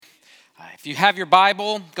If you have your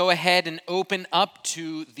Bible, go ahead and open up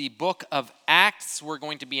to the book of Acts. We're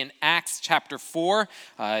going to be in Acts chapter 4.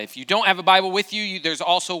 If you don't have a Bible with you, there's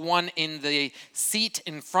also one in the seat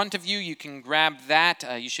in front of you. You can grab that.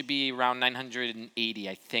 You should be around 980,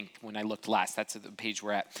 I think, when I looked last. That's the page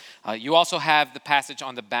we're at. You also have the passage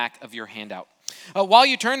on the back of your handout. While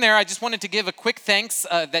you turn there, I just wanted to give a quick thanks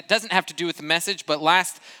that doesn't have to do with the message, but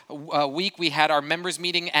last week we had our members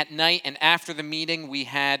meeting at night, and after the meeting we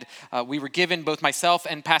were given, both myself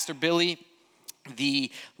and Pastor Billy,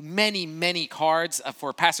 the many cards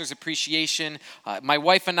for Pastor's Appreciation. My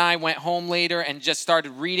wife and I went home later and just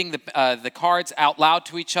started reading the cards out loud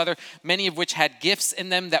to each other, many of which had gifts in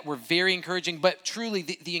them that were very encouraging, but truly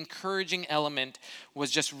the encouraging element was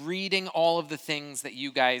just reading all of the things that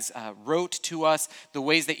you guys wrote to us, the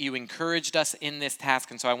ways that you encouraged us in this task,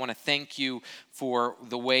 and so I want to thank you for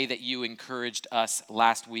the way that you encouraged us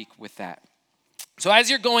last week with that. So as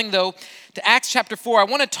you're going, though, to Acts chapter 4, I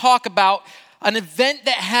want to talk about an event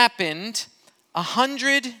that happened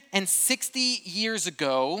 160 years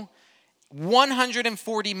ago,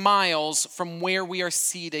 140 miles from where we are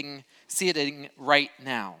sitting right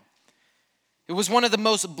now. It was one of the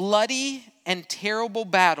most bloody and terrible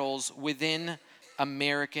battles within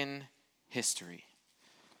American history.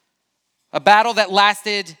 A battle that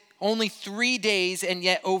lasted only 3 days, and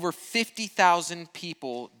yet over 50,000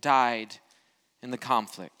 people died in the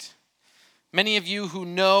conflict. Many of you who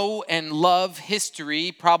know and love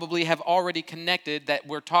history probably have already connected that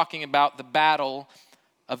we're talking about the Battle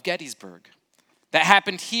of Gettysburg that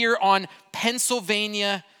happened here on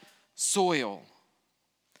Pennsylvania soil.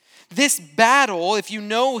 This battle, if you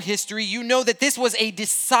know history, you know that this was a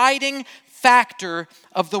deciding factor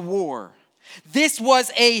of the war. This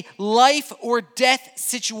was a life or death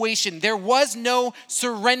situation. There was no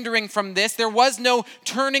surrendering from this. There was no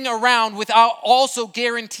turning around without also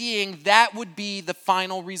guaranteeing that would be the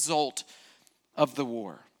final result of the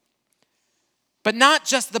war. But not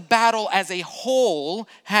just the battle as a whole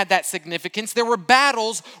had that significance. There were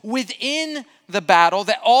battles within the battle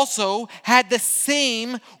that also had the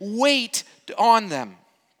same weight on them.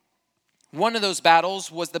 One of those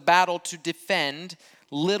battles was the battle to defend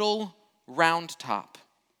Little Round Top.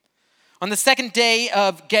 On the second day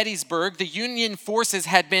of Gettysburg, the Union forces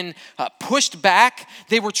had been pushed back.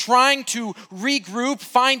 They were trying to regroup,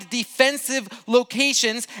 find defensive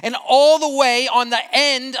locations, and all the way on the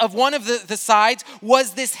end of one of the sides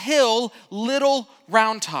was this hill, Little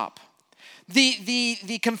Round Top.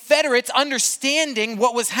 The Confederates, understanding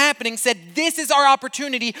what was happening, said, this is our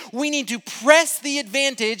opportunity. We need to press the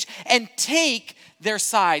advantage and take their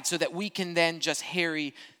side so that we can then just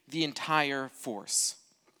harry the entire force.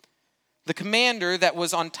 The commander that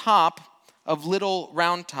was on top of Little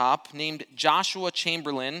Round Top, named Joshua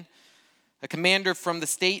Chamberlain, a commander from the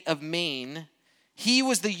state of Maine, he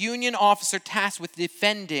was the Union officer tasked with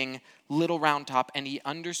defending Little Round Top, and he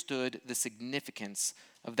understood the significance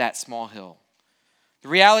of that small hill. The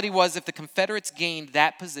reality was, if the Confederates gained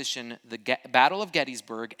that position, the Battle of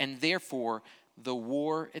Gettysburg, and therefore the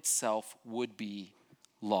war itself would be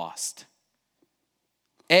lost.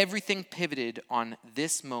 Everything pivoted on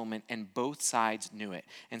this moment, and both sides knew it.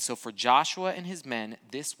 And so for Joshua and his men,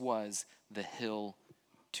 this was the hill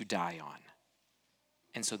to die on.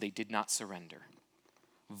 And so they did not surrender.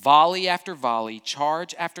 Volley after volley,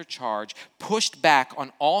 charge after charge, pushed back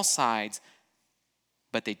on all sides,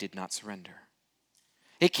 but they did not surrender.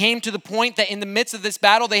 It came to the point that in the midst of this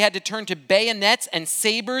battle, they had to turn to bayonets and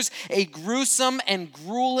sabers, a gruesome and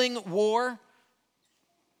grueling war,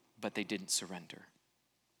 but they didn't surrender.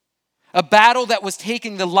 A battle that was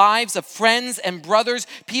taking the lives of friends and brothers,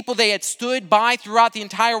 people they had stood by throughout the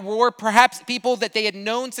entire war, perhaps people that they had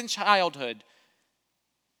known since childhood,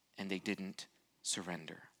 and they didn't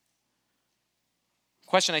surrender. The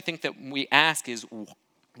question I think that we ask is,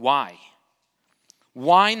 why?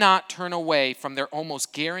 Why not turn away from their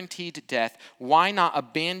almost guaranteed death? Why not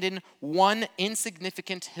abandon one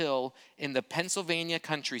insignificant hill in the Pennsylvania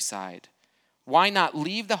countryside? Why not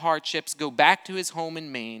leave the hardships, go back to his home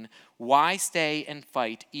in Maine? Why stay and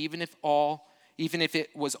fight, even if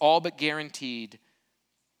it was all but guaranteed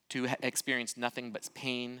to experience nothing but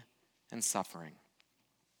pain and suffering?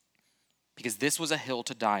 Because this was a hill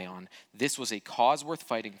to die on. This was a cause worth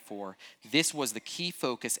fighting for. This was the key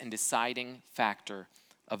focus and deciding factor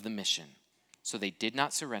of the mission. So they did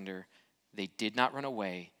not surrender. They did not run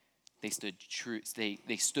away. They stood true.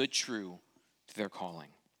 They stood true to their calling.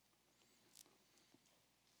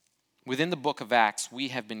 Within the book of Acts, we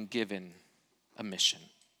have been given a mission.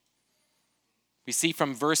 We see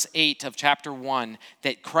from verse 8 of chapter 1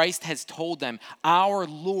 that Christ has told them, our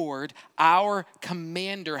Lord, our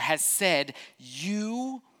commander has said,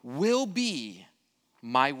 you will be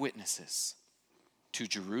my witnesses to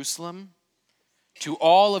Jerusalem, to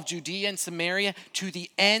all of Judea and Samaria, to the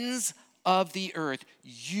ends of the earth.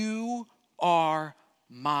 You are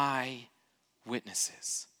my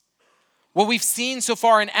witnesses. What we've seen so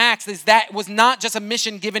far in Acts is that was not just a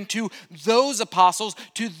mission given to those apostles,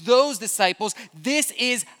 to those disciples. This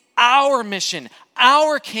is our mission.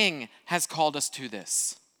 Our King has called us to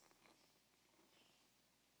this.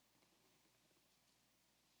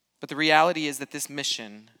 But the reality is that this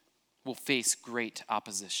mission will face great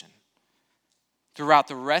opposition. Throughout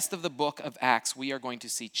the rest of the book of Acts, we are going to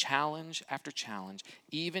see challenge after challenge,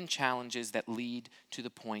 even challenges that lead to the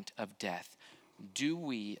point of death. Do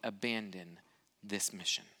we abandon this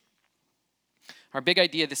mission? Our big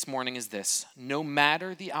idea this morning is this: no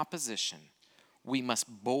matter the opposition, we must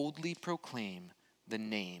boldly proclaim the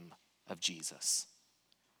name of Jesus.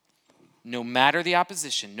 No matter the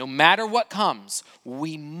opposition, no matter what comes,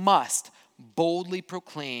 we must boldly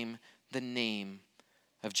proclaim the name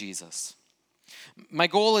of Jesus. My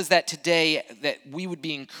goal is that today that we would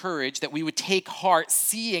be encouraged, that we would take heart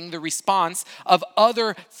seeing the response of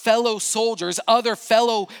other fellow soldiers, other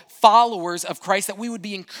fellow followers of Christ, that we would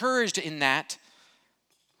be encouraged in that,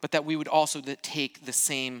 but that we would also take the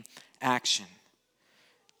same action.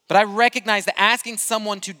 But I recognize that asking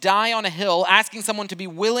someone to die on a hill, asking someone to be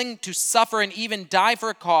willing to suffer and even die for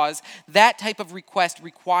a cause, that type of request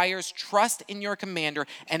requires trust in your commander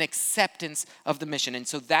and acceptance of the mission. And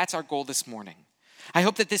so that's our goal this morning. I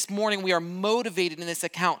hope that this morning we are motivated in this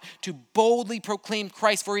account to boldly proclaim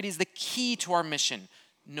Christ, for it is the key to our mission,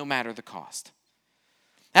 no matter the cost.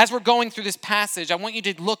 As we're going through this passage, I want you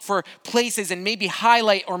to look for places and maybe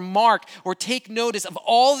highlight or mark or take notice of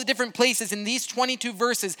all the different places in these 22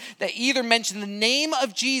 verses that either mention the name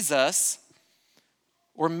of Jesus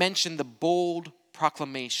or mention the bold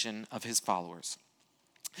proclamation of his followers.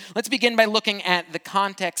 Let's begin by looking at the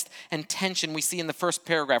context and tension we see in the first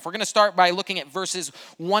paragraph. We're going to start by looking at verses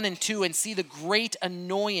 1 and 2 and see the great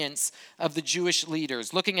annoyance of the Jewish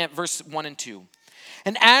leaders. Looking at verse 1 and 2.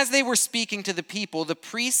 And as they were speaking to the people, the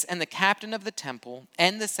priests and the captain of the temple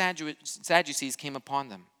and the Sadducees came upon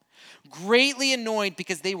them, greatly annoyed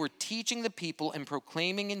because they were teaching the people and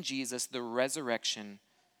proclaiming in Jesus the resurrection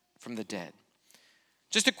from the dead.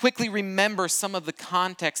 Just to quickly remember some of the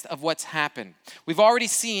context of what's happened. We've already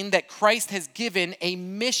seen that Christ has given a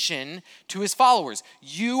mission to his followers.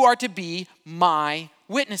 You are to be my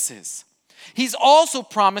witnesses. He's also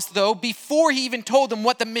promised, though, before he even told them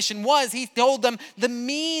what the mission was, he told them the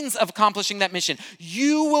means of accomplishing that mission.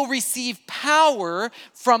 You will receive power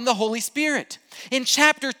from the Holy Spirit. In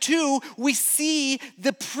chapter 2, we see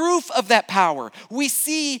the proof of that power. We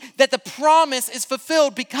see that the promise is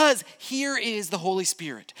fulfilled because here is the Holy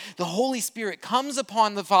Spirit. The Holy Spirit comes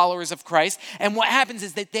upon the followers of Christ, and what happens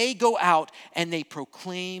is that they go out and they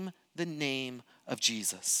proclaim the name of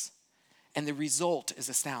Jesus. And the result is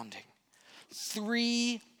astounding.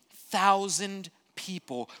 3,000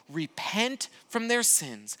 people repent from their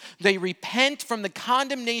sins. They repent from the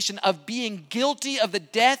condemnation of being guilty of the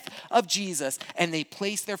death of Jesus, and they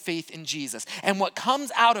place their faith in Jesus. And what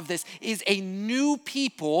comes out of this is a new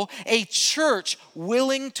people, a church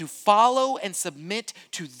willing to follow and submit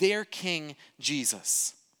to their King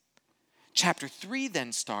Jesus. Chapter 3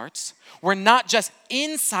 then starts, where not just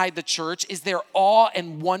inside the church is there awe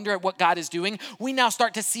and wonder at what God is doing. We now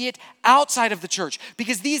start to see it outside of the church,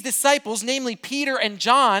 because these disciples, namely Peter and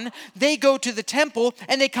John, they go to the temple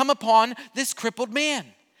and they come upon this crippled man.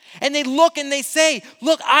 And they look and they say,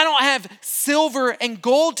 look, I don't have silver and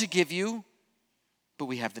gold to give you, but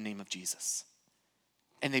we have the name of Jesus.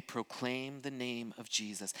 And they proclaim the name of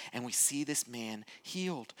Jesus. And we see this man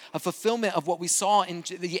healed. A fulfillment of what we saw in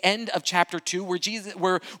the end of chapter 2,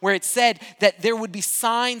 where it said that there would be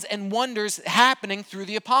signs and wonders happening through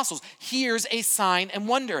the apostles. Here's a sign and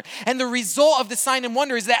wonder. And the result of the sign and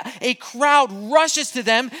wonder is that a crowd rushes to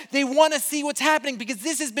them. They want to see what's happening, because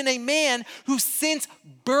this has been a man who since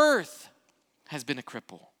birth has been a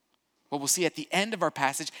cripple. Well, we'll see at the end of our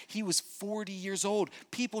passage, he was 40 years old.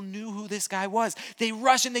 People knew who this guy was. They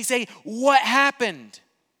rush and they say, what happened?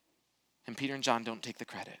 And Peter and John don't take the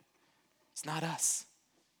credit. It's not us.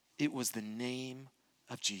 It was the name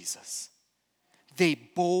of Jesus. They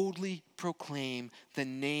boldly proclaim the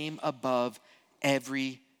name above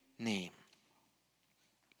every name.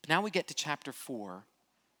 But now we get to chapter 4,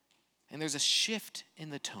 and there's a shift in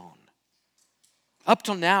the tone. Up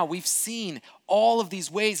till now, we've seen all of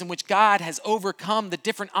these ways in which God has overcome the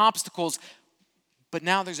different obstacles But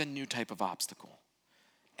now there's a new type of obstacle.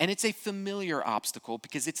 And it's a familiar obstacle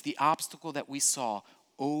because it's the obstacle that we saw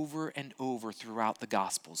over and over throughout the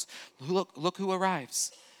Gospels. Look who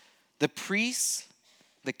arrives. The priests,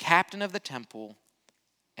 the captain of the temple,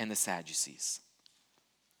 and the Sadducees.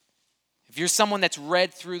 If you're someone that's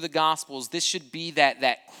read through the Gospels, this should be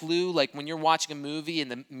that clue, like when you're watching a movie and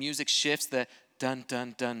the music shifts, the dun,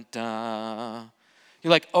 dun, dun, dun.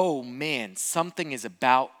 You're like, oh man, something is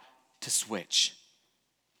about to switch.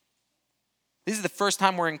 This is the first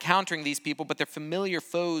time we're encountering these people, but they're familiar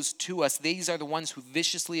foes to us. These are the ones who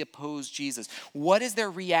viciously oppose Jesus. What is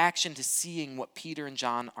their reaction to seeing what Peter and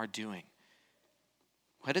John are doing?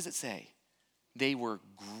 What does it say? They were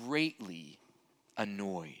greatly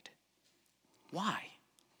annoyed. Why? I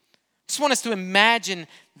just want us to imagine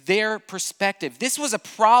their perspective. This was a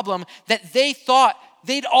problem that they thought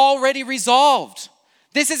they'd already resolved.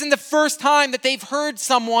 This isn't the first time that they've heard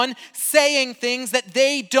someone saying things that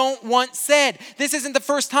they don't want said. This isn't the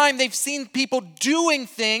first time they've seen people doing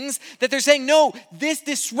things that they're saying, no, this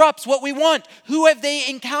disrupts what we want. Who have they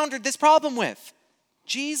encountered this problem with?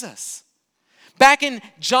 Jesus. Back in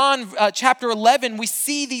John chapter 11, we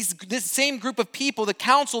see this same group of people, the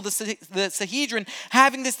council, the Sanhedrin,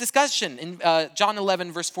 having this discussion in John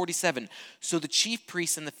 11, verse 47. So the chief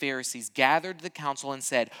priests and the Pharisees gathered the council and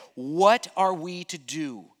said, what are we to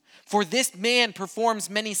do? For this man performs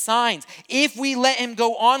many signs. If we let him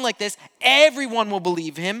go on like this, everyone will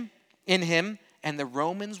believe in him, and the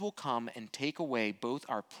Romans will come and take away both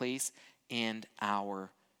our place and our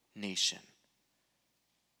nation.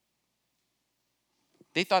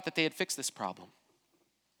 They thought that they had fixed this problem.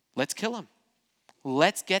 Let's kill him.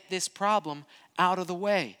 Let's get this problem out of the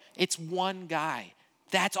way. It's one guy.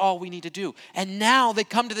 That's all we need to do. And now they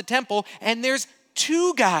come to the temple and there's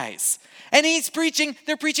two guys. And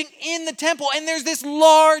they're preaching in the temple and there's this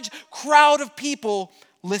large crowd of people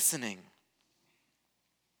listening.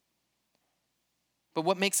 But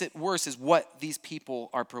what makes it worse is what these people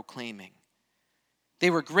are proclaiming. They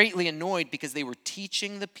were greatly annoyed because they were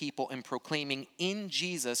teaching the people and proclaiming in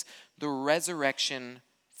Jesus the resurrection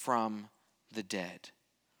from the dead.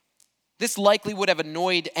 This likely would have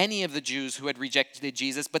annoyed any of the Jews who had rejected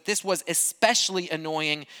Jesus, but this was especially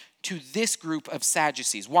annoying to this group of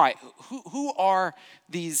Sadducees. Why? Who are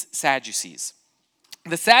these Sadducees?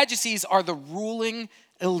 The Sadducees are the ruling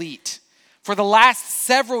elite. For the last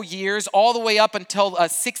several years, all the way up until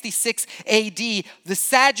 66 AD, the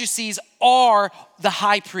Sadducees are the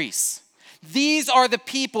high priests. These are the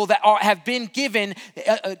people that have been given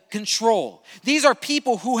control. These are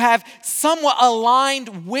people who have somewhat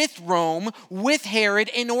aligned with Rome, with Herod,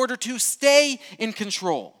 in order to stay in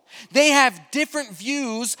control. They have different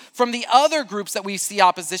views from the other groups that we see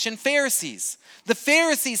opposition, Pharisees. The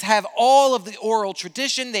Pharisees have all of the oral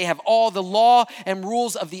tradition. They have all the law and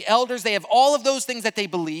rules of the elders. They have all of those things that they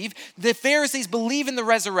believe. The Pharisees believe in the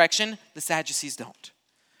resurrection. The Sadducees don't.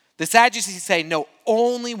 The Sadducees say, no,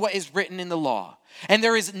 only what is written in the law. And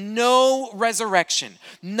there is no resurrection.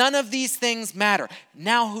 None of these things matter.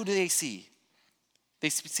 Now who do they see? They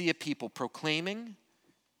see a people proclaiming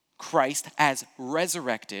Christ as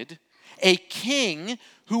resurrected, a king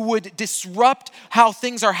who would disrupt how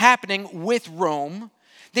things are happening with Rome.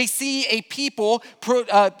 They see a people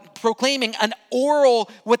proclaiming an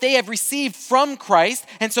oral, what they have received from Christ,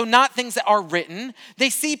 and so not things that are written.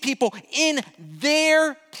 They see people in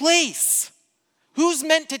their place. Who's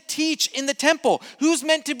meant to teach in the temple? Who's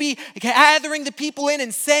meant to be gathering the people in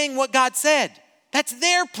and saying what God said? That's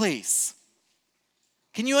their place.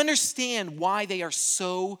 Can you understand why they are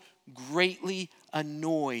so greatly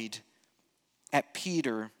annoyed at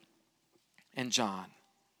Peter and John?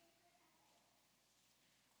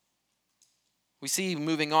 We see,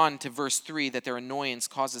 moving on to verse 3, that their annoyance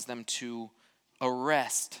causes them to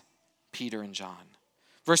arrest Peter and John.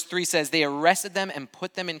 Verse 3 says, they arrested them and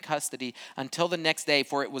put them in custody until the next day,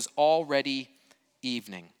 for it was already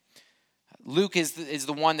evening. Luke is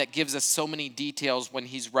the one that gives us so many details when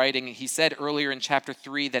he's writing. He said earlier in chapter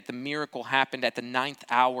 3 that the miracle happened at the 9th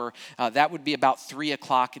hour. That would be about 3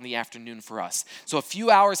 o'clock in the afternoon for us. So a few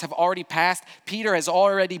hours have already passed. Peter has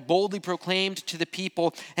already boldly proclaimed to the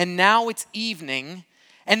people, and now it's evening.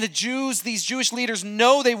 And the Jews, these Jewish leaders,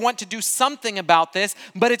 know they want to do something about this,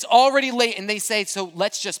 but it's already late. And they say, so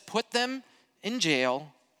let's just put them in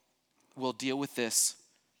jail. We'll deal with this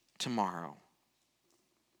tomorrow.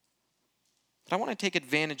 But I want to take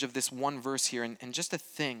advantage of this one verse here and just to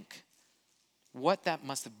think what that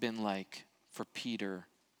must have been like for Peter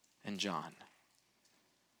and John.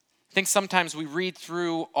 I think sometimes we read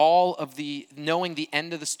through all of knowing the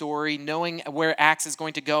end of the story, knowing where Acts is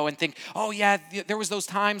going to go, and think, oh yeah, there was those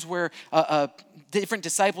times where different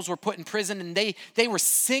disciples were put in prison and they were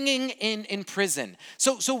singing in prison.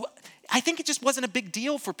 So I think it just wasn't a big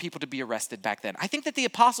deal for people to be arrested back then. I think that the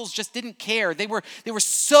apostles just didn't care. They were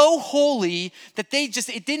so holy that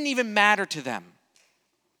it didn't even matter to them.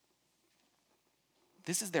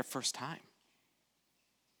 This is their first time.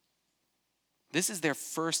 This is their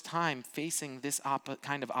first time facing this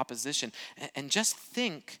kind of opposition. And just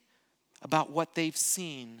think about what they've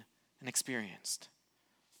seen and experienced.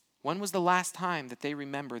 When was the last time that they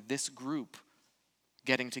remember this group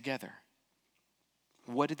getting together?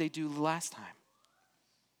 What did they do the last time?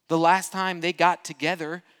 The last time they got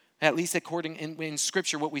together, at least according in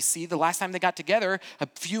Scripture, what we see, the last time they got together, a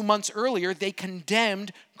few months earlier, they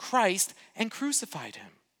condemned Christ and crucified him.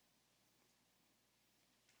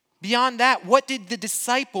 Beyond that, what did the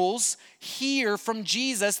disciples hear from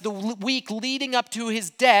Jesus the week leading up to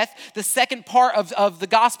his death, the second part of the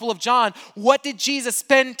Gospel of John? What did Jesus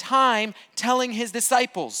spend time telling his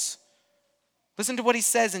disciples? Listen to what he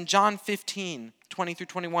says in John 15, 20 through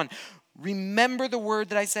 21. Remember the word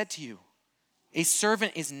that I said to you. A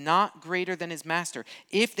servant is not greater than his master.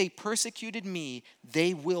 If they persecuted me,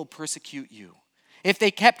 they will persecute you. If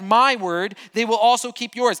they kept my word, they will also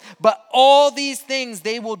keep yours. But all these things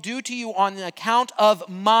they will do to you on account of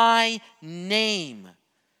my name,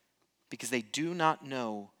 because they do not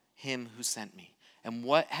know him who sent me. And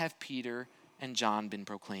what have Peter and John been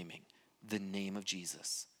proclaiming? The name of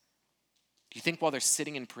Jesus. Do you think while they're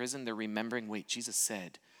sitting in prison, they're remembering, wait, Jesus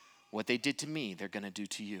said, what they did to me, they're going to do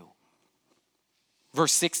to you?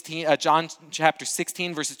 Verse 16, John chapter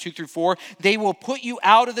 16, verses 2 through 4. They will put you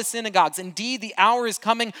out of the synagogues. Indeed, the hour is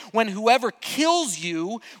coming when whoever kills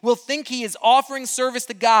you will think he is offering service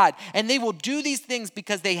to God. And they will do these things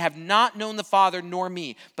because they have not known the Father nor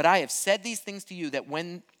me. But I have said these things to you that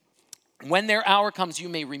when their hour comes, you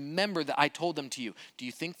may remember that I told them to you. Do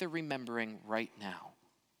you think they're remembering right now?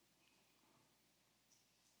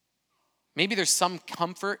 Maybe there's some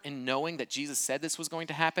comfort in knowing that Jesus said this was going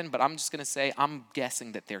to happen, but I'm just going to say I'm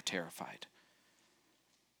guessing that they're terrified.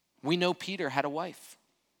 We know Peter had a wife,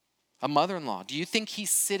 a mother-in-law. Do you think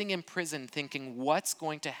he's sitting in prison thinking, what's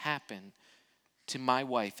going to happen to my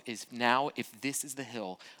wife if this is the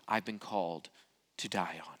hill I've been called to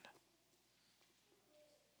die on?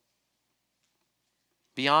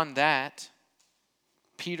 Beyond that,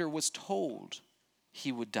 Peter was told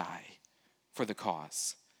he would die for the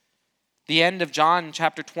cause. The end of John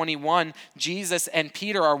chapter 21, Jesus and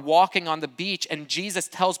Peter are walking on the beach, and Jesus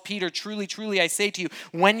tells Peter, truly, truly, I say to you,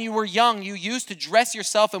 when you were young, you used to dress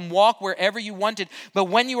yourself and walk wherever you wanted. But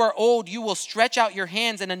when you are old, you will stretch out your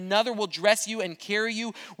hands, and another will dress you and carry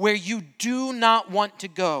you where you do not want to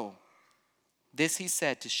go. This he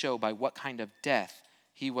said to show by what kind of death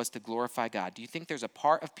he was to glorify God. Do you think there's a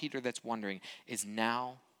part of Peter that's wondering, is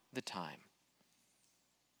now the time?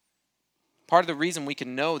 Part of the reason we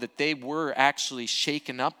can know that they were actually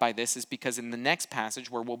shaken up by this is because in the next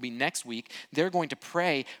passage, where we'll be next week, they're going to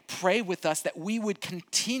pray with us that we would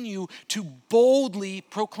continue to boldly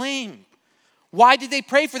proclaim. Why did they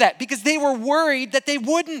pray for that? Because they were worried that they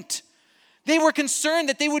wouldn't. They were concerned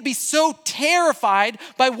that they would be so terrified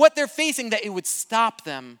by what they're facing that it would stop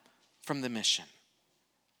them from the mission.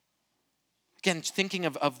 Again, thinking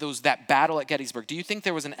of that battle at Gettysburg, do you think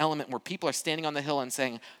there was an element where people are standing on the hill and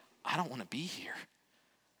saying, I don't want to be here.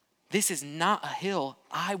 This is not a hill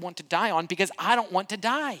I want to die on because I don't want to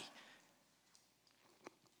die.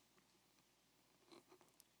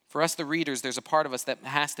 For us, the readers, there's a part of us that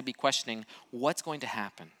has to be questioning what's going to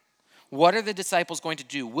happen. What are the disciples going to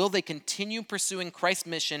do? Will they continue pursuing Christ's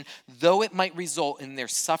mission, though it might result in their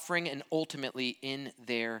suffering and ultimately in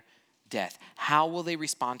their death? How will they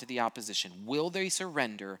respond to the opposition? Will they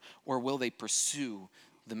surrender or will they pursue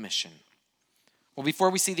the mission? Well, before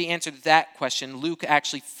we see the answer to that question, Luke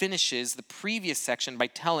actually finishes the previous section by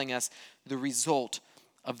telling us the result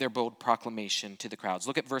of their bold proclamation to the crowds.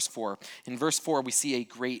 Look at verse 4. In verse 4, we see a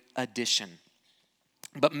great addition.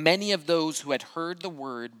 But many of those who had heard the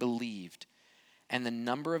word believed, and the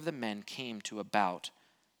number of the men came to about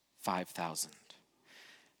 5,000.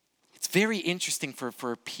 It's very interesting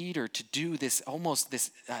for Peter to do this,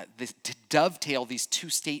 to dovetail these two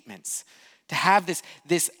statements, to have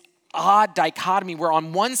this odd dichotomy where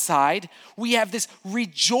on one side we have this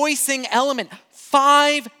rejoicing element,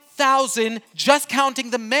 5,000 just counting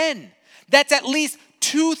the men. That's at least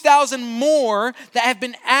 2,000 more that have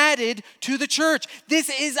been added to the church. This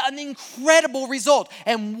is an incredible result.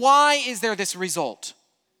 And why is there this result?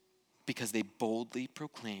 Because they boldly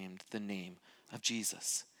proclaimed the name of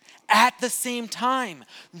Jesus. At the same time,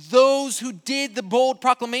 those who did the bold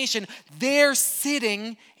proclamation, they're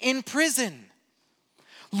sitting in prison.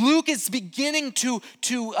 Luke is beginning to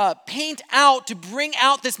paint out, to bring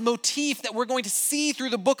out this motif that we're going to see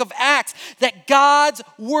through the book of Acts, that God's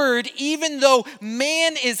word, even though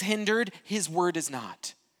man is hindered, his word is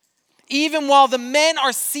not. Even while the men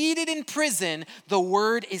are seated in prison, the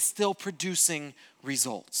word is still producing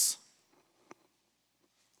results.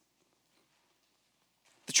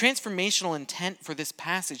 The transformational intent for this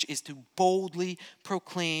passage is to boldly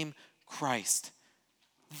proclaim Christ.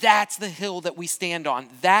 That's the hill that we stand on.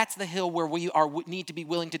 That's the hill where we need to be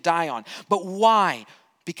willing to die on. But why?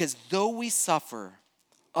 Because though we suffer,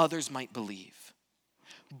 others might believe.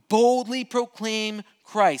 Boldly proclaim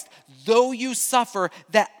Christ, though you suffer,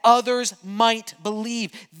 that others might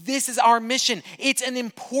believe. This is our mission. It's an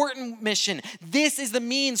important mission. This is the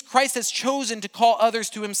means Christ has chosen to call others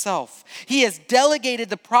to himself. He has delegated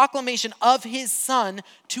the proclamation of his Son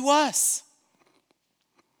to us.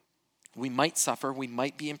 We might suffer, we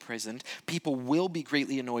might be imprisoned, people will be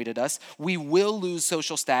greatly annoyed at us, we will lose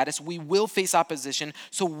social status, we will face opposition,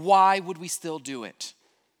 so why would we still do it?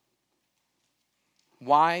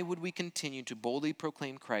 Why would we continue to boldly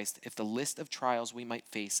proclaim Christ if the list of trials we might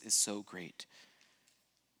face is so great?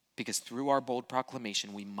 Because through our bold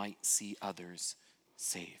proclamation, we might see others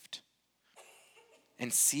saved.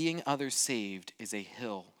 And seeing others saved is a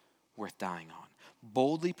hill worth dying on.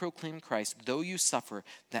 Boldly proclaim Christ, though you suffer,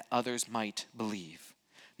 that others might believe.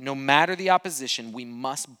 No matter the opposition, we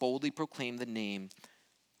must boldly proclaim the name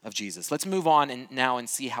of Jesus. Let's move on now and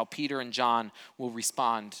see how Peter and John will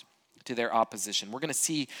respond to their opposition. We're going to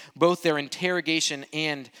see both their interrogation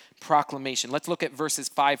and proclamation. Let's look at verses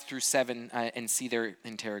 5 through 7 and see their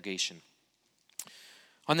interrogation.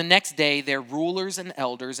 On the next day, their rulers and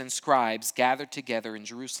elders and scribes gathered together in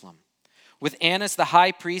Jerusalem, with Annas the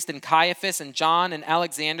high priest and Caiaphas and John and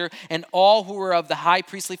Alexander and all who were of the high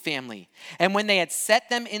priestly family. And when they had set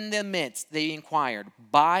them in the midst, they inquired,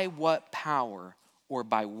 by what power or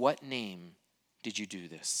by what name did you do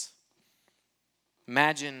this?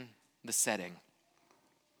 Imagine the setting.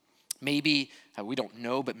 Maybe, we don't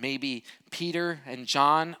know, but maybe Peter and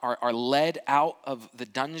John are led out of the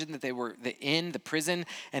dungeon that they were in, the prison,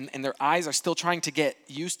 and their eyes are still trying to get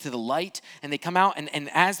used to the light. And they come out, and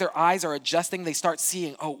as their eyes are adjusting, they start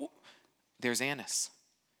seeing, oh, there's Annas,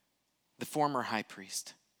 the former high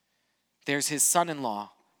priest. There's his son-in-law,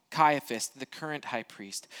 Caiaphas, the current high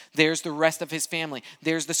priest. There's the rest of his family.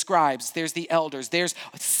 There's the scribes. There's the elders. There's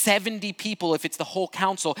 70 people, if it's the whole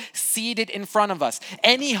council, seated in front of us.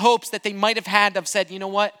 Any hopes that they might have had of said, you know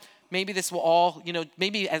what, maybe this will all,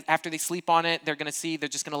 maybe after they sleep on it, they're going to see, they're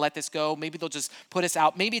just going to let this go. Maybe they'll just put us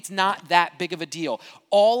out. Maybe it's not that big of a deal.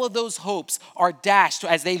 All of those hopes are dashed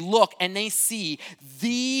as they look and they see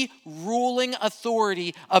the ruling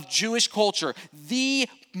authority of Jewish culture, the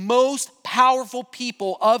most powerful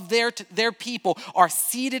people of their people are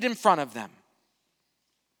seated in front of them.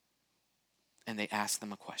 And they ask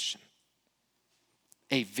them a question.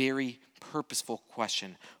 A very purposeful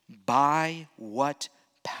question. By what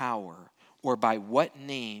power or by what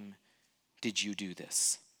name did you do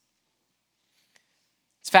this?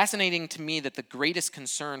 It's fascinating to me that the greatest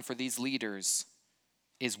concern for these leaders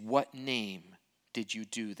is what name did you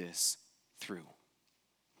do this through?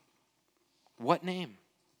 What name?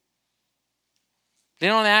 They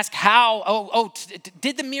don't ask how,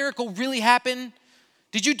 did the miracle really happen?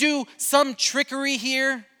 Did you do some trickery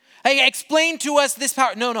here? Hey, explain to us this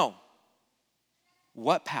power. No.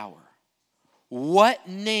 What power? What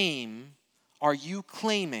name are you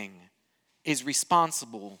claiming is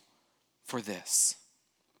responsible for this?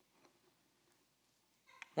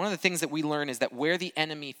 One of the things that we learn is that where the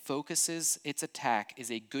enemy focuses its attack is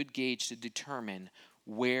a good gauge to determine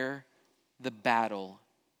where the battle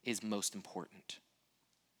is most important.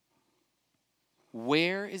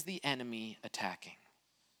 Where is the enemy attacking?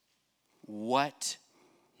 What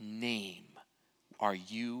name are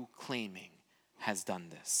you claiming has done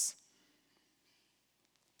this?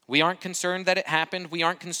 We aren't concerned that it happened. We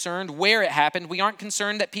aren't concerned where it happened. We aren't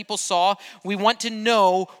concerned that people saw. We want to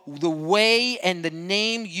know the way and the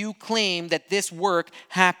name you claim that this work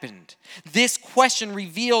happened. This question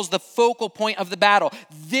reveals the focal point of the battle.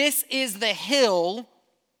 This is the hill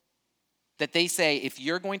that they say, if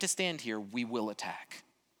you're going to stand here, we will attack.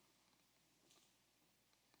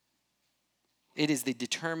 It is the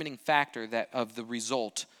determining factor of the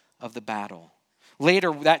result of the battle.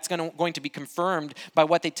 Later, that's going to be confirmed by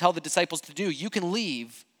what they tell the disciples to do. You can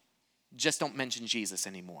leave, just don't mention Jesus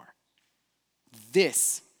anymore.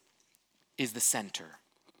 This is the center.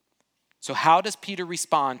 So how does Peter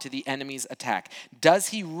respond to the enemy's attack? Does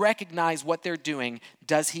he recognize what they're doing?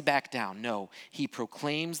 Does he back down? No, he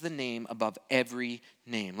proclaims the name above every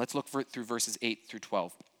name. Let's look through verses 8 through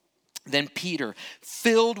 12. Then Peter,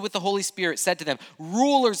 filled with the Holy Spirit, said to them,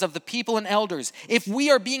 rulers of the people and elders, if we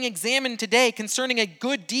are being examined today concerning a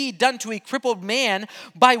good deed done to a crippled man,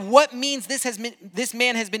 by what means this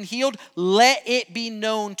man has been healed, let it be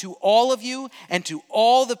known to all of you and to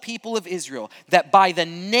all the people of Israel that by the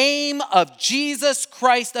name of Jesus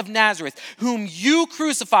Christ of Nazareth, whom you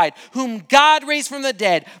crucified, whom God raised from the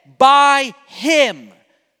dead, by him,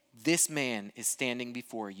 this man is standing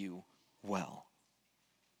before you well.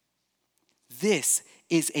 This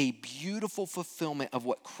is a beautiful fulfillment of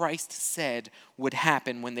what Christ said would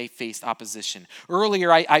happen when they faced opposition.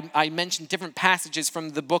 Earlier, I mentioned different passages from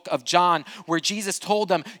the book of John where Jesus told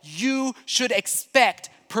them, you should expect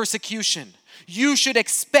persecution. You should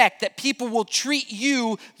expect that people will treat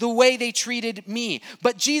you the way they treated me.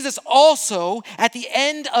 But Jesus also, at the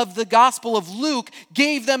end of the Gospel of Luke,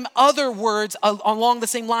 gave them other words along the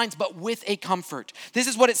same lines, but with a comfort. This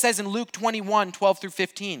is what it says in Luke 21, 12 through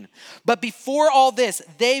 15. But before all this,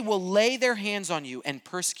 they will lay their hands on you and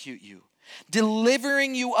persecute you,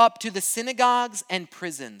 delivering you up to the synagogues and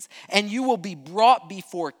prisons, and you will be brought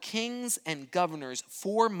before kings and governors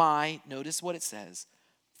for my, notice what it says,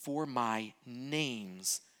 for my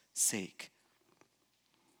name's sake.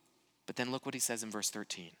 But then look what he says in verse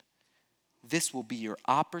 13. This will be your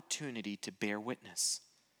opportunity to bear witness.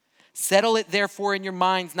 Settle it therefore in your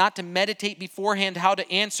minds not to meditate beforehand how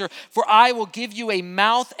to answer, for I will give you a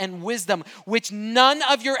mouth and wisdom which none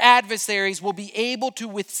of your adversaries will be able to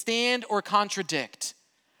withstand or contradict.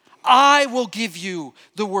 I will give you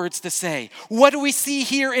the words to say. What do we see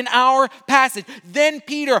here in our passage? Then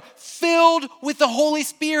Peter, filled with the Holy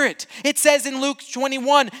Spirit. It says in Luke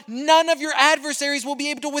 21, none of your adversaries will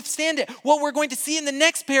be able to withstand it. What we're going to see in the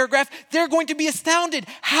next paragraph, they're going to be astounded.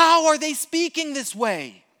 How are they speaking this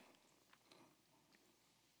way?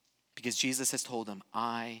 Because Jesus has told them,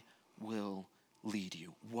 I will lead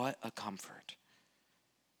you. What a comfort.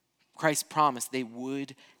 Christ promised they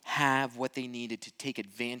would have what they needed to take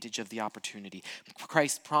advantage of the opportunity.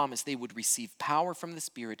 Christ promised they would receive power from the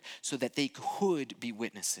Spirit so that they could be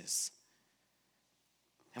witnesses.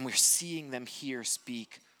 And we're seeing them here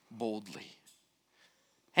speak boldly.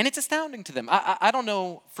 And it's astounding to them. I don't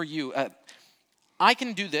know for you. I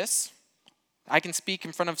can do this. I can speak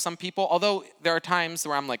in front of some people, although there are times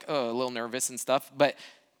where I'm like, a little nervous and stuff.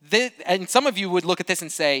 And some of you would look at this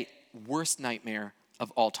and say, worst nightmare of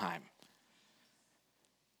all time.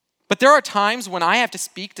 But there are times when I have to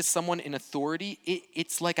speak to someone in authority,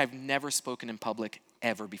 it's like I've never spoken in public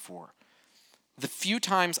ever before. The few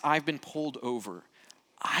times I've been pulled over,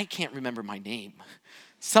 I can't remember my name.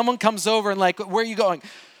 Someone comes over and like, where are you going?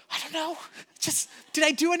 I don't know. Did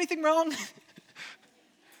I do anything wrong?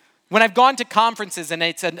 When I've gone to conferences and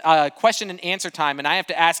it's a question and answer time and I have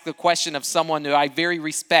to ask the question of someone who I very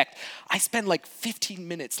respect, I spend like 15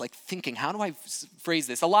 minutes like thinking, how do I phrase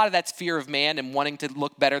this? A lot of that's fear of man and wanting to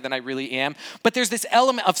look better than I really am. But there's this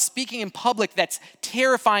element of speaking in public that's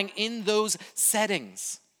terrifying in those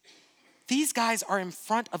settings. These guys are in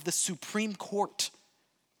front of the Supreme Court.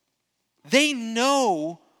 They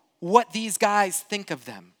know what these guys think of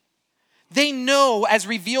them. They know, as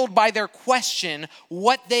revealed by their question,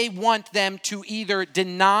 what they want them to either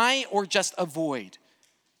deny or just avoid.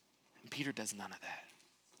 And Peter does none of that.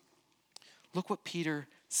 Look what Peter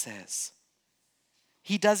says.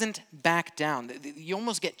 He doesn't back down. You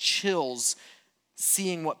almost get chills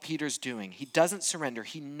seeing what Peter's doing. He doesn't surrender.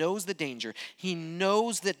 He knows the danger. He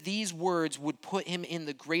knows that these words would put him in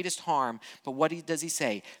the greatest harm. But what does he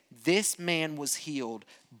say? This man was healed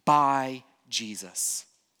by Jesus.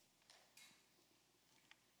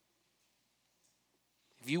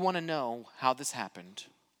 If you want to know how this happened,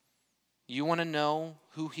 you want to know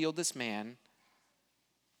who healed this man,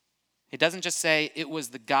 it doesn't just say it was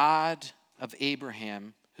the God of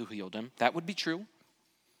Abraham who healed him. That would be true.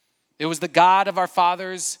 It was the God of our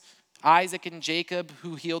fathers, Isaac and Jacob,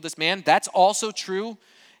 who healed this man. That's also true.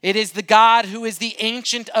 It is the God who is the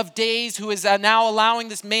Ancient of Days who is now allowing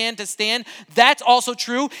this man to stand. That's also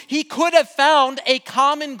true. He could have found a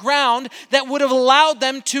common ground that would have allowed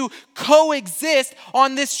them to coexist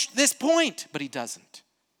on this point, but he doesn't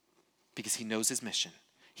because he knows his mission.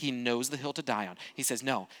 He knows the hill to die on. He says,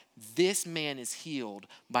 no, this man is healed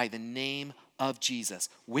by the name of Jesus.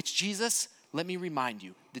 Which Jesus? Let me remind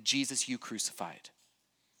you, the Jesus you crucified,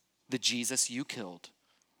 the Jesus you killed,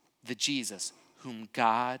 the Jesus whom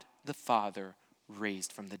God the Father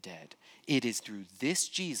raised from the dead. It is through this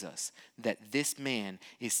Jesus that this man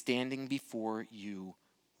is standing before you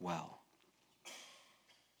well.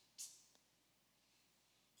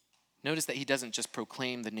 Notice that he doesn't just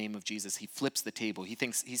proclaim the name of Jesus. He flips the table. He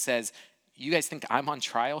says, you guys think I'm on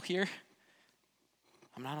trial here?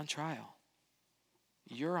 I'm not on trial.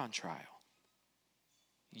 You're on trial.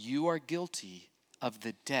 You are guilty of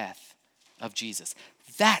the death of Jesus.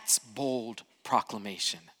 That's bold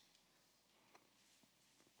proclamation.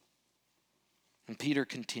 And Peter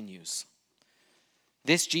continues.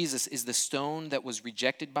 This Jesus is the stone that was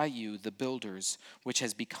rejected by you, the builders, which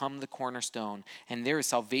has become the cornerstone. And there is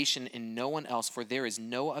salvation in no one else, for there is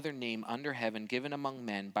no other name under heaven given among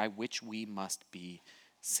men by which we must be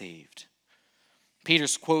saved.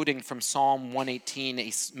 Peter's quoting from Psalm 118,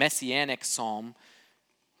 a messianic psalm,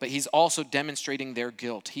 but he's also demonstrating their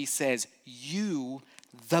guilt. He says, you,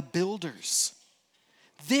 the builders,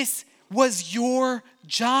 this was your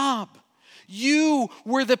job. You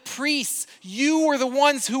were the priests. You were the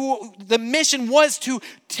ones who the mission was to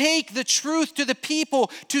take the truth to the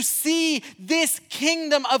people, to see this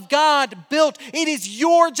kingdom of God built. It is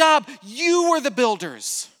your job. You were the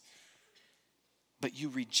builders. But you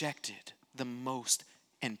rejected the most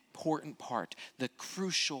important part, the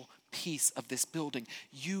crucial piece of this building.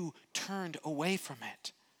 You turned away from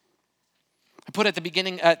it. I put at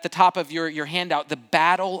the top of your handout, the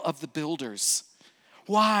battle of the builders.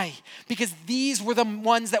 Why? Because these were the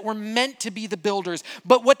ones that were meant to be the builders.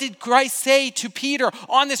 But what did Christ say to Peter?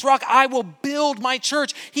 On this rock I will build my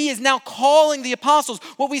church. He is now calling the apostles.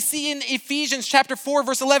 What we see in Ephesians chapter 4,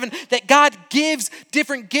 verse 11, that God gives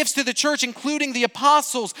different gifts to the church, including the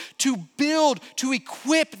apostles, to build, to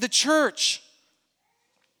equip the church.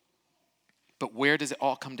 But where does it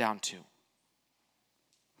all come down to?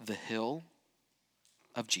 The hill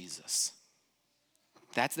of Jesus.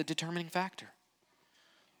 That's the determining factor.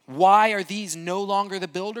 Why are these no longer the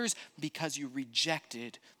builders? Because you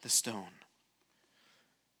rejected the stone.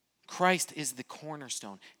 Christ is the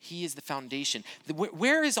cornerstone. He is the foundation.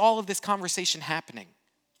 Where is all of this conversation happening?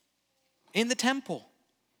 In the temple.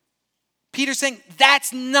 Peter's saying,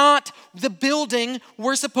 that's not the building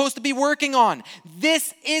we're supposed to be working on.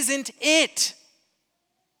 This isn't it.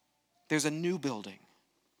 There's a new building,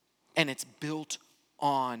 and it's built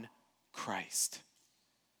on Christ.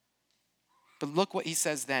 But look what he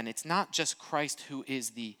says then. It's not just Christ who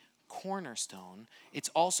is the cornerstone. It's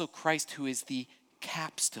also Christ who is the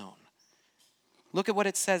capstone. Look at what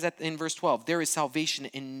it says in verse 12. There is salvation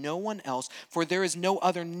in no one else, for there is no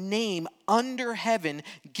other name under heaven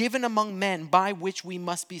given among men by which we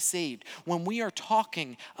must be saved. When we are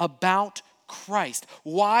talking about Christ,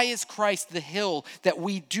 why is Christ the hill that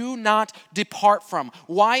we do not depart from?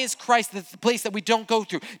 Why is Christ the place that we don't go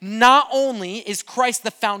through? Not only is Christ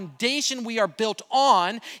the foundation we are built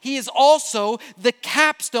on, he is also the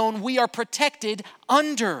capstone we are protected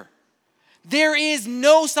under. There is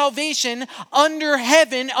no salvation under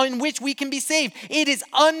heaven in which we can be saved. It is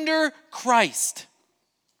under Christ.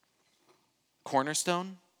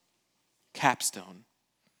 Cornerstone, capstone,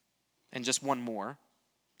 and just one more,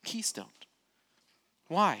 keystone.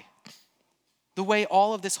 Why? The way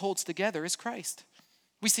all of this holds together is Christ.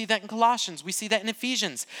 We see that in Colossians. We see that in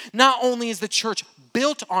Ephesians. Not only is the church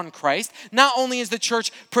built on Christ, not only is the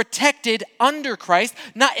church protected under Christ,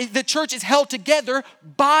 the church is held together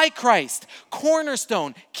by Christ.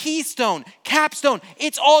 Cornerstone, keystone, capstone,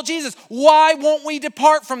 it's all Jesus. Why won't we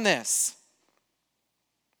depart from this?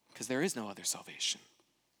 Because there is no other salvation.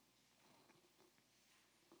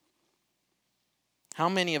 How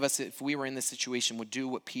many of us, if we were in this situation, would do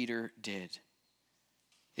what Peter did?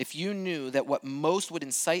 If you knew that what most would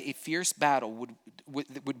incite a fierce battle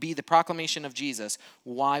would be the proclamation of Jesus,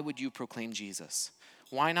 why would you proclaim Jesus?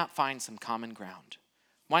 Why not find some common ground?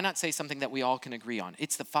 Why not say something that we all can agree on?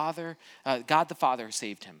 It's the Father, God the Father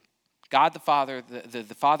saved him. God the Father,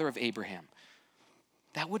 the Father of Abraham.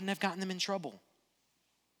 That wouldn't have gotten them in trouble.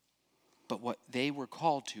 But what they were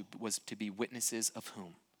called to was to be witnesses of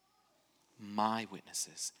whom? My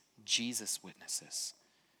witnesses, Jesus' witnesses.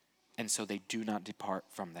 And so they do not depart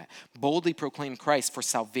from that. Boldly proclaim Christ, for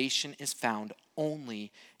salvation is found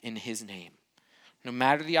only in his name. No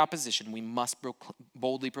matter the opposition, we must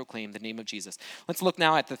boldly proclaim the name of Jesus. Let's look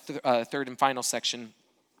now at the third and final section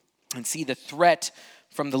and see the threat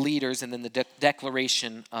from the leaders and then the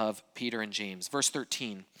declaration of Peter and James. Verse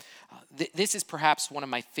 13. This is perhaps one of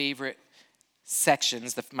my favorite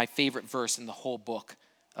sections, my favorite verse in the whole book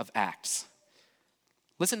of Acts.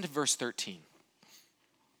 Listen to verse 13.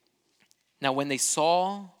 Now, when they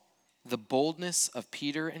saw the boldness of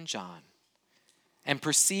Peter and John and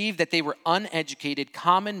perceived that they were uneducated,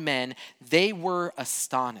 common men, they were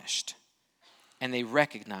astonished, and they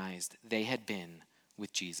recognized they had been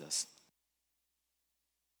with Jesus.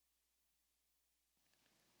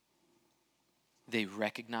 They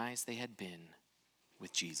recognized they had been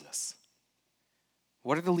with Jesus.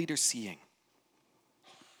 What are the leaders seeing?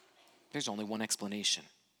 There's only one explanation.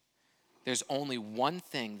 There's only one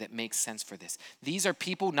thing that makes sense for this. These are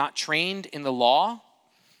people not trained in the law.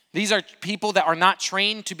 These are people that are not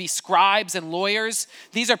trained to be scribes and lawyers.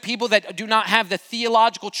 These are people that do not have the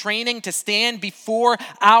theological training to stand before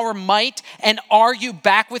our might and argue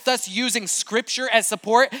back with us using scripture as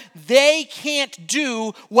support. They can't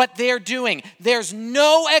do what they're doing. There's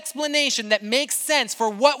no explanation that makes sense for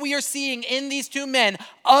what we are seeing in these two men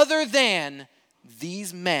other than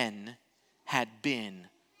these men had been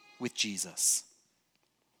with Jesus.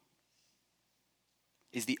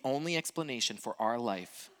 Is the only explanation for our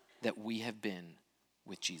life that we have been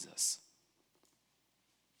with Jesus.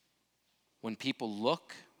 When people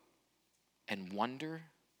look and wonder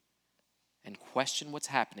and question what's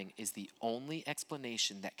happening is the only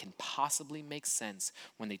explanation that can possibly make sense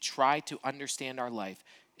when they try to understand our life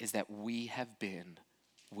is that we have been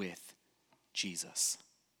with Jesus.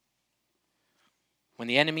 When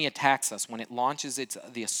the enemy attacks us, when it launches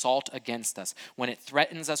the assault against us, when it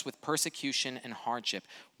threatens us with persecution and hardship,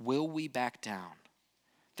 will we back down?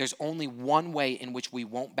 There's only one way in which we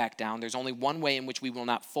won't back down. There's only one way in which we will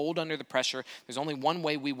not fold under the pressure. There's only one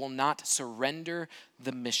way we will not surrender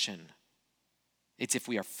the mission. It's if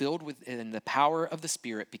we are filled with in the power of the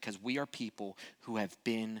Spirit because we are people who have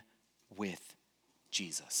been with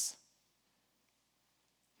Jesus.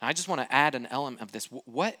 Now, I just want to add an element of this.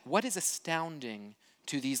 What is astounding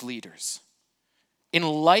to these leaders? In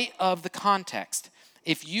light of the context,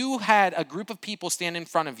 if you had a group of people stand in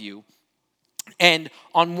front of you, and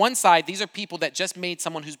on one side, these are people that just made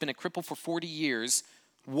someone who's been a cripple for 40 years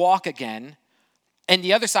walk again. And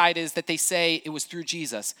the other side is that they say it was through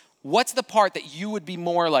Jesus. What's the part that you would be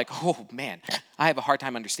more like, oh man, I have a hard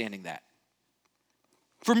time understanding that?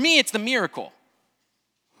 For me, it's the miracle,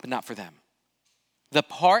 but not for them. The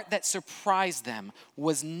part that surprised them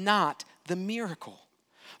was not the miracle.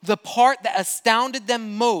 The part that astounded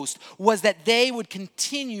them most was that they would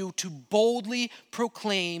continue to boldly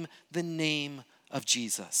proclaim the name of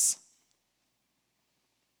Jesus.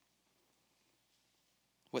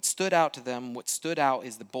 What stood out to them, what stood out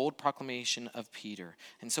is the bold proclamation of Peter.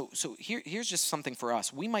 And so here's just something for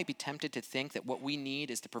us. We might be tempted to think that what we need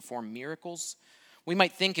is to perform miracles. We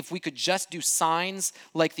might think if we could just do signs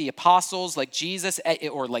like the apostles, like Jesus,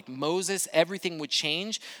 or like Moses, everything would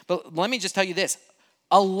change. But let me just tell you this.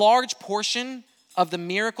 A large portion of the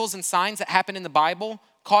miracles and signs that happen in the Bible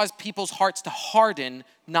cause people's hearts to harden,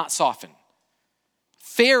 not soften.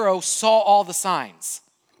 Pharaoh saw all the signs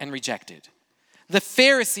and rejected. The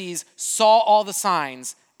Pharisees saw all the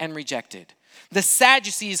signs and rejected. The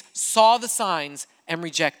Sadducees saw the signs and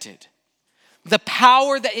rejected. The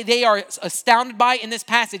power that they are astounded by in this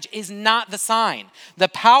passage is not the sign. The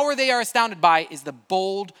power they are astounded by is the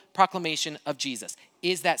bold proclamation of Jesus.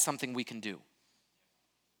 Is that something we can do?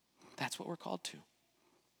 That's what we're called to.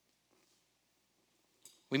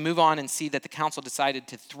 We move on and see that the council decided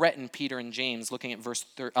to threaten Peter and James, looking at verse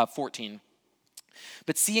 14.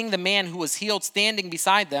 But seeing the man who was healed standing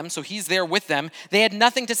beside them, so he's there with them, they had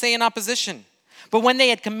nothing to say in opposition. But when they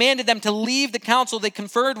had commanded them to leave the council, they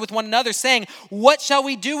conferred with one another, saying, "What shall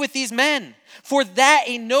we do with these men? For that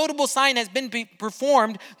a notable sign has been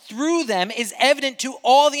performed through them is evident to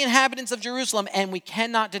all the inhabitants of Jerusalem, and we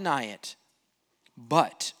cannot deny it.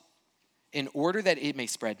 But in order that it may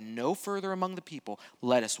spread no further among the people,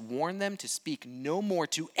 let us warn them to speak no more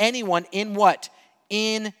to anyone in what?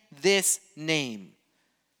 In this name."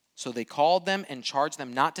 So they called them and charged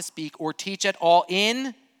them not to speak or teach at all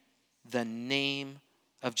in the name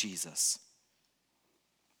of Jesus.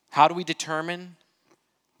 How do we determine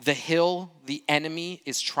the hill the enemy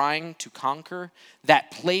is trying to conquer?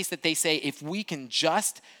 That place that they say, if we can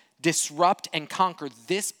just disrupt and conquer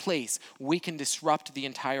this place, we can disrupt the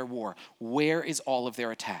entire war. Where is all of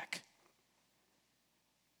their attack?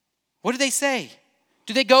 What do they say?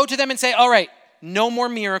 Do they go to them and say, all right, no more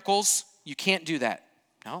miracles, you can't do that?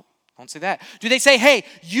 No, don't say that. Do they say, hey,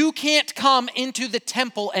 you can't come into the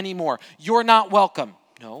temple anymore, you're not welcome?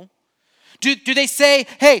 No. Do they say,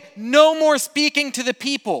 hey, no more speaking to the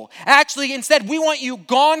people? Actually, instead, we want you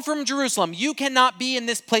gone from Jerusalem. You cannot be in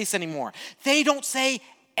this place anymore. They don't say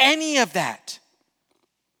any of that.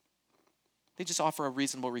 They just offer a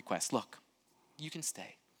reasonable request. Look, you can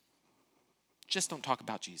stay. Just don't talk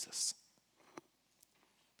about Jesus.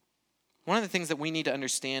 One of the things that we need to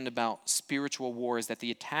understand about spiritual war is that the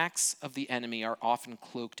attacks of the enemy are often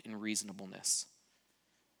cloaked in reasonableness.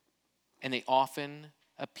 And they often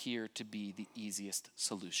appear to be the easiest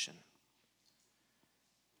solution.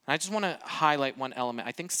 And I just want to highlight one element.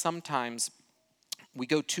 I think sometimes we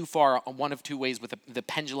go too far on one of two ways with the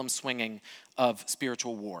pendulum swinging of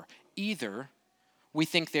spiritual war. Either we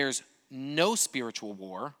think there's no spiritual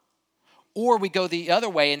war, or we go the other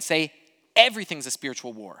way and say everything's a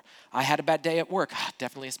spiritual war. I had a bad day at work.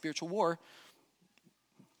 Definitely a spiritual war.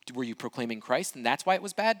 Were you proclaiming Christ and that's why it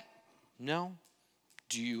was bad? No.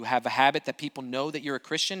 Do you have a habit that people know that you're a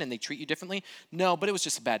Christian and they treat you differently? No, but it was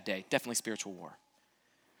just a bad day. Definitely spiritual war.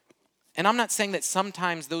 And I'm not saying that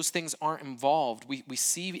sometimes those things aren't involved. We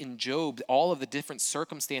see in Job all of the different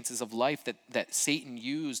circumstances of life that Satan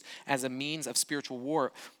used as a means of spiritual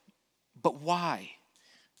war. But why?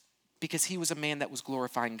 Because he was a man that was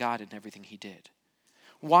glorifying God in everything he did.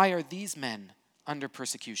 Why are these men under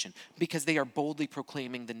persecution? Because they are boldly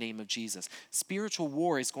proclaiming the name of Jesus. Spiritual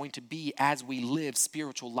war is going to be as we live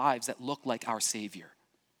spiritual lives that look like our Savior.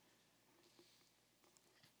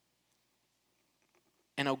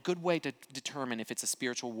 And a good way to determine if it's a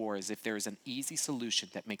spiritual war is if there is an easy solution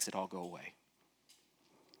that makes it all go away.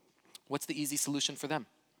 What's the easy solution for them?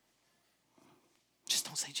 Just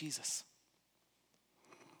don't say Jesus.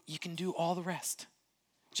 You can do all the rest.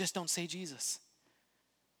 Just don't say Jesus.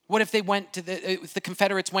 What if if the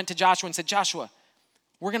Confederates went to Joshua and said, Joshua,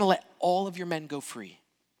 we're going to let all of your men go free.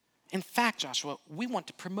 In fact, Joshua, we want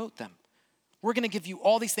to promote them. We're going to give you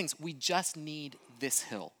all these things. We just need this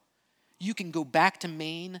hill. You can go back to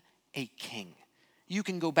Maine a king. You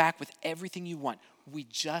can go back with everything you want. We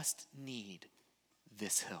just need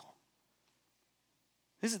this hill.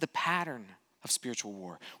 This is the pattern of spiritual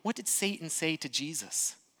war. What did Satan say to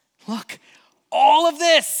Jesus? Look, all of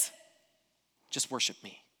this, just worship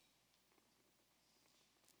me.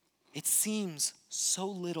 It seems so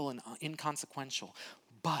little and inconsequential,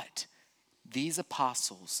 but these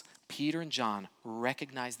apostles, Peter and John,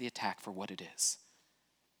 recognize the attack for what it is.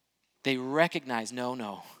 They recognize,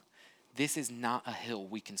 no, this is not a hill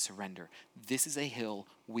we can surrender. This is a hill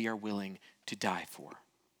we are willing to die for.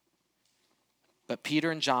 But Peter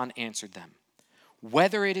and John answered them,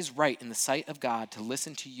 whether it is right in the sight of God to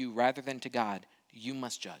listen to you rather than to God, you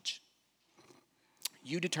must judge.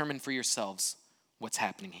 You determine for yourselves what's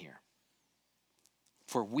happening here.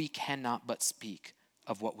 For we cannot but speak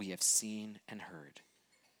of what we have seen and heard.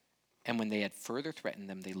 And when they had further threatened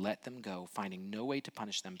them, they let them go, finding no way to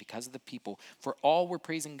punish them because of the people, for all were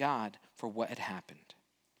praising God for what had happened.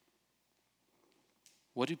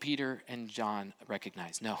 What do Peter and John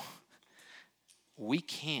recognize? No, we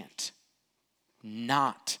can't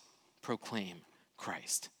not proclaim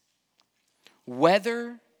Christ.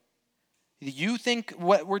 Whether you think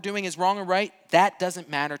what we're doing is wrong or right, that doesn't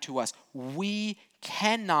matter to us. We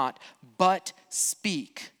cannot but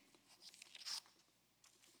speak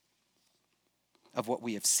of what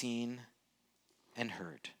we have seen and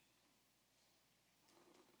heard.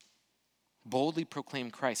 Boldly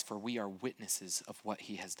proclaim Christ, for we are witnesses of what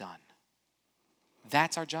he has done.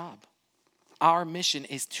 That's our job. Our mission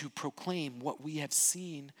is to proclaim what we have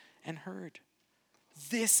seen and heard.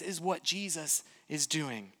 This is what Jesus is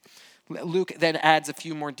doing. Luke then adds a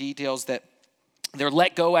few more details that they're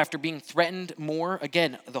let go after being threatened more.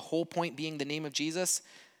 Again, the whole point being the name of Jesus,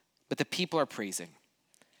 but the people are praising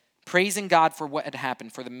God for what had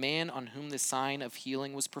happened. For the man on whom the sign of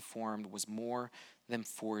healing was performed was more than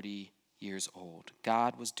 40 years old.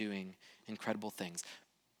 God was doing incredible things.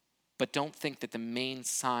 But don't think that the main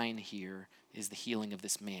sign here is the healing of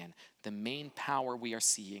this man. The main power we are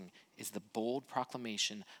seeing is the bold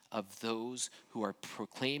proclamation of those who are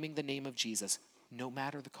proclaiming the name of Jesus, no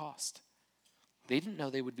matter the cost. They didn't know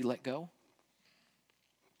they would be let go.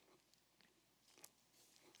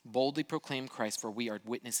 Boldly proclaim Christ, for we are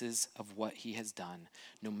witnesses of what he has done.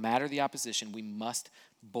 No matter the opposition, we must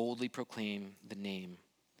boldly proclaim the name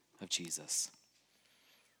of Jesus.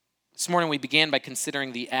 This morning we began by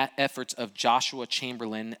considering the efforts of Joshua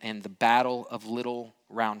Chamberlain and the Battle of Little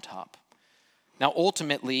Round Top. Now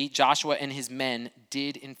ultimately, Joshua and his men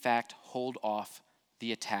did in fact hold off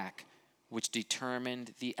the attack, which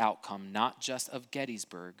determined the outcome not just of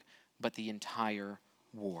Gettysburg, but the entire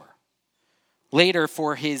war. Later,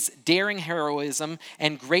 for his daring heroism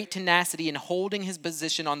and great tenacity in holding his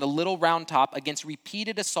position on the Little Round Top against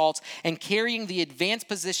repeated assaults and carrying the advanced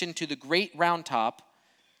position to the Great Round Top,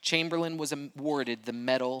 Chamberlain was awarded the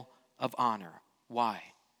Medal of Honor. Why?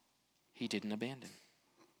 He didn't abandon.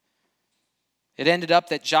 It ended up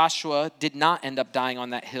that Joshua did not end up dying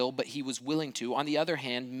on that hill, but he was willing to. On the other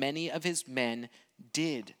hand, many of his men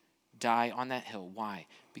did die on that hill. Why?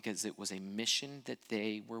 Because it was a mission that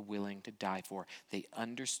they were willing to die for. They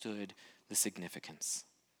understood the significance.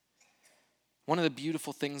 One of the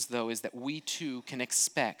beautiful things, though, is that we too can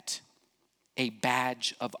expect a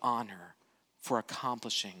badge of honor for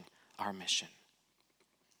accomplishing our mission.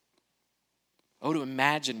 Oh, to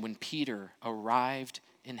imagine when Peter arrived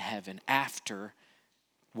in heaven after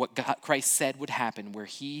what Christ said would happen, where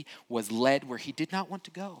he was led where he did not want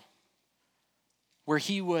to go. Where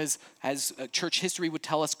he was, as church history would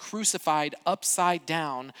tell us, crucified upside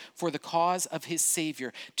down for the cause of his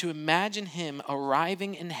Savior. To imagine him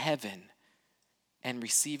arriving in heaven and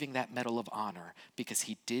receiving that medal of honor because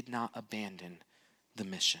he did not abandon the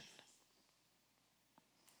mission.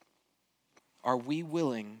 Are we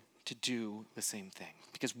willing to do the same thing?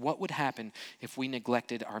 Because what would happen if we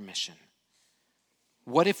neglected our mission?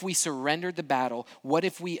 What if we surrendered the battle? What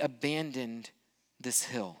if we abandoned this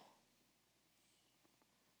hill?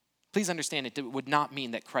 Please understand, it would not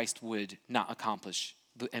mean that Christ would not accomplish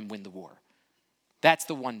and win the war. That's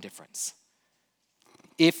the one difference.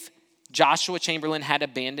 If Joshua Chamberlain had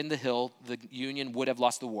abandoned the hill, the Union would have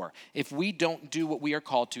lost the war. If we don't do what we are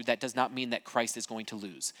called to, that does not mean that Christ is going to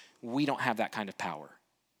lose. We don't have that kind of power.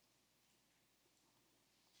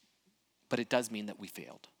 But it does mean that we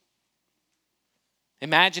failed.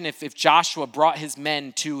 Imagine if Joshua brought his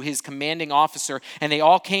men to his commanding officer and they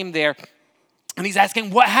all came there and he's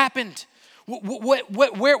asking, what happened?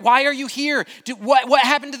 Why are you here? What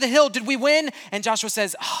happened to the hill? Did we win? And Joshua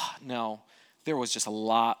says, no, there was just a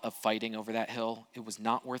lot of fighting over that hill. It was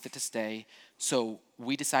not worth it to stay. So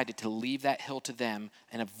we decided to leave that hill to them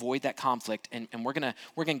and avoid that conflict. And we're gonna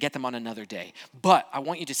get them on another day. But I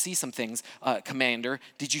want you to see some things, Commander.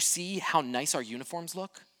 Did you see how nice our uniforms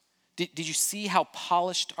look? Did you see how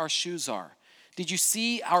polished our shoes are? Did you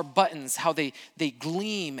see our buttons, how they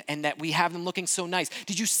gleam and that we have them looking so nice?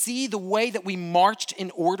 Did you see the way that we marched in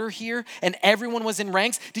order here and everyone was in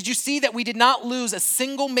ranks? Did you see that we did not lose a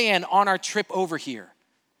single man on our trip over here?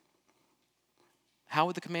 How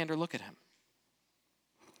would the commander look at him?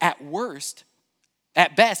 At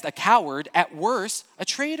best, a coward. At worst, a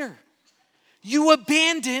traitor. You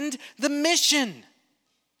abandoned the mission.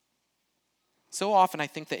 So often I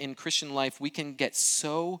think that in Christian life, we can get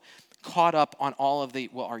so caught up on all of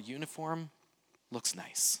our uniform looks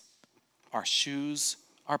nice. Our shoes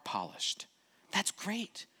are polished. That's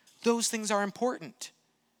great. Those things are important.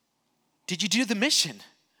 Did you do the mission?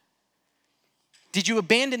 Did you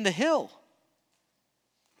abandon the hill?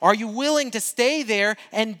 Are you willing to stay there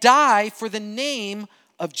and die for the name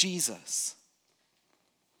of Jesus?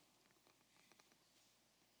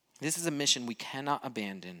 This is a mission we cannot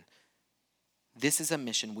abandon. This is a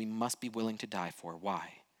mission we must be willing to die for.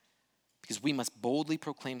 Why? Because we must boldly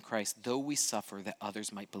proclaim Christ, though we suffer, that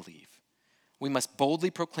others might believe. We must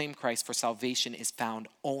boldly proclaim Christ, for salvation is found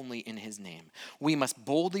only in his name. We must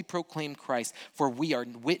boldly proclaim Christ, for we are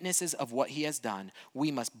witnesses of what he has done.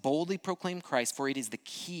 We must boldly proclaim Christ, for it is the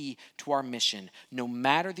key to our mission. No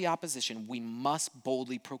matter the opposition, we must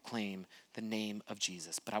boldly proclaim the name of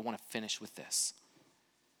Jesus. But I want to finish with this.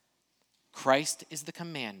 Christ is the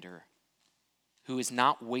commander who is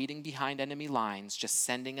not waiting behind enemy lines, just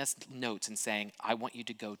sending us notes and saying, I want you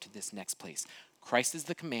to go to this next place. Christ is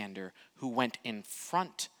the commander who went in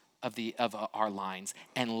front of our lines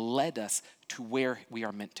and led us to where we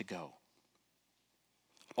are meant to go.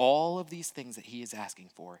 All of these things that he is asking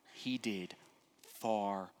for, he did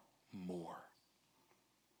far more.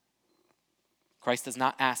 Christ does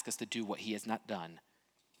not ask us to do what he has not done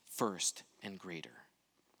first and greater.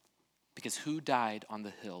 Because who died on the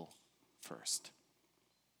hill first?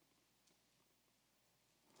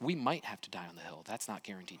 We might have to die on the hill. That's not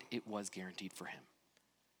guaranteed. It was guaranteed for him.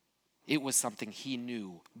 It was something he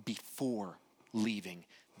knew before leaving.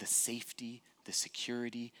 The safety, the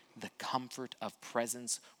security, the comfort of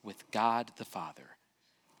presence with God the Father.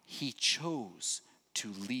 He chose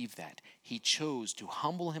to leave that. He chose to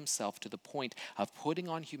humble himself to the point of putting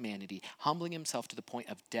on humanity, humbling himself to the point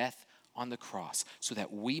of death on the cross, so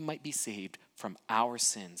that we might be saved from our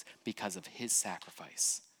sins because of his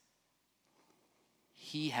sacrifice.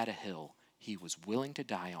 He had a hill he was willing to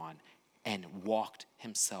die on and walked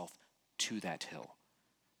himself to that hill.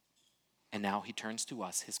 And now he turns to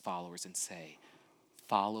us, his followers, and say,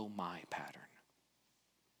 follow my pattern.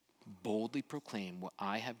 Boldly proclaim what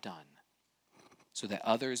I have done so that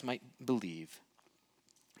others might believe,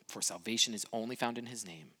 for salvation is only found in his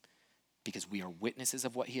name, because we are witnesses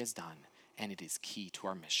of what he has done, and it is key to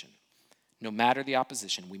our mission. No matter the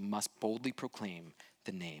opposition, we must boldly proclaim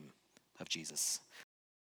the name of Jesus.